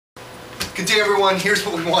Good day, everyone. Here's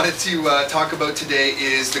what we wanted to talk about today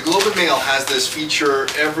is the Globe and Mail has this feature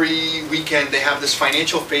every weekend. They have this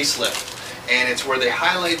financial facelift, and it's where they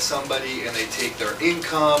highlight somebody and they take their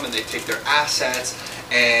income and they take their assets,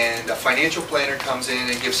 and a financial planner comes in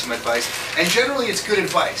and gives some advice. And generally it's good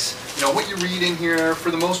advice. You know, what you read in here,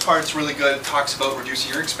 for the most part, it's really good. It talks about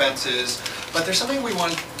reducing your expenses, but there's something we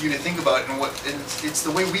want you to think about, and it's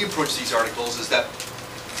the way we approach these articles is that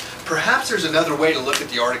perhaps there's another way to look at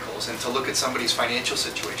the articles and to look at somebody's financial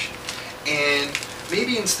situation. And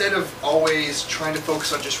maybe instead of always trying to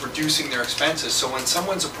focus on just reducing their expenses, so when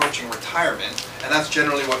someone's approaching retirement, and that's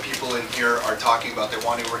generally what people in here are talking about, they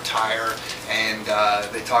want to retire, and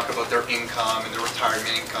they talk about their income and their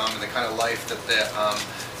retirement income and the kind of life that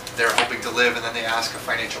they're hoping to live, and then they ask a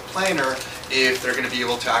financial planner if they're going to be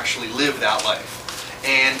able to actually live that life.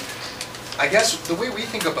 And I guess the way we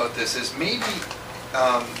think about this is maybe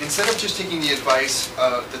instead of just taking the advice,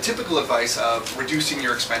 the typical advice of reducing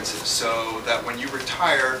your expenses so that when you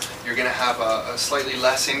retire you're going to have a slightly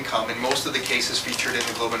less income, in most of the cases featured in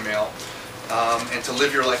the Globe and Mail, and to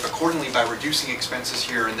live your life accordingly by reducing expenses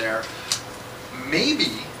here and there,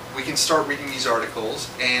 maybe we can start reading these articles,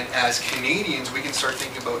 and as Canadians we can start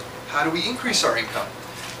thinking about how do we increase our income.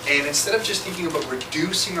 And instead of just thinking about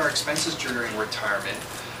reducing our expenses during retirement,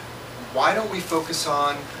 why don't we focus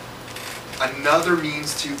on another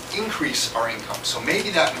means to increase our income? So maybe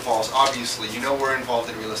that involves, obviously, you know, we're involved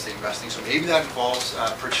in real estate investing, so maybe that involves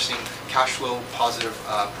purchasing cash flow positive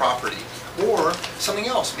property, or something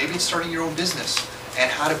else. Maybe it's starting your own business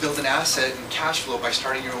and how to build an asset and cash flow by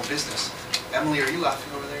starting your own business. Emily, are you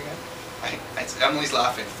laughing over there again? Emily's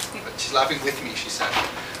laughing, but she's laughing with me, she said.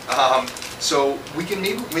 So we can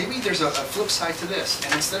maybe there's a flip side to this,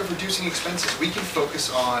 and instead of reducing expenses, we can focus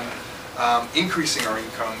on increasing our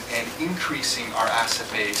income and increasing our asset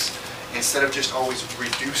base instead of just always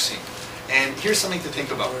reducing. And here's something to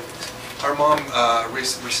think about. Our mom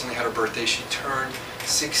recently had her birthday. She turned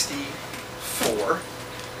 64.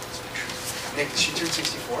 Nick, did she turn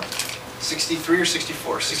 64? 63 or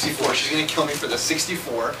 64? 64. She's going to kill me for this.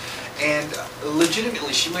 64. And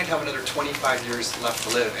legitimately, she might have another 25 years left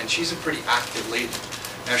to live, and she's a pretty active lady.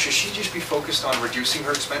 Now, should she just be focused on reducing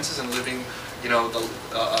her expenses and living, you know,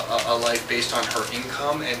 a life based on her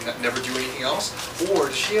income and never do anything else? Or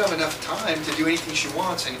does she have enough time to do anything she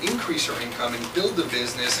wants and increase her income and build a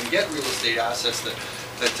business and get real estate assets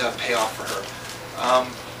that pay off for her?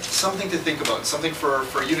 Something to think about, something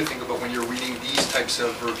for you to think about when you're reading these types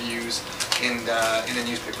of reviews in the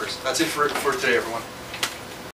newspapers. That's it for today, everyone.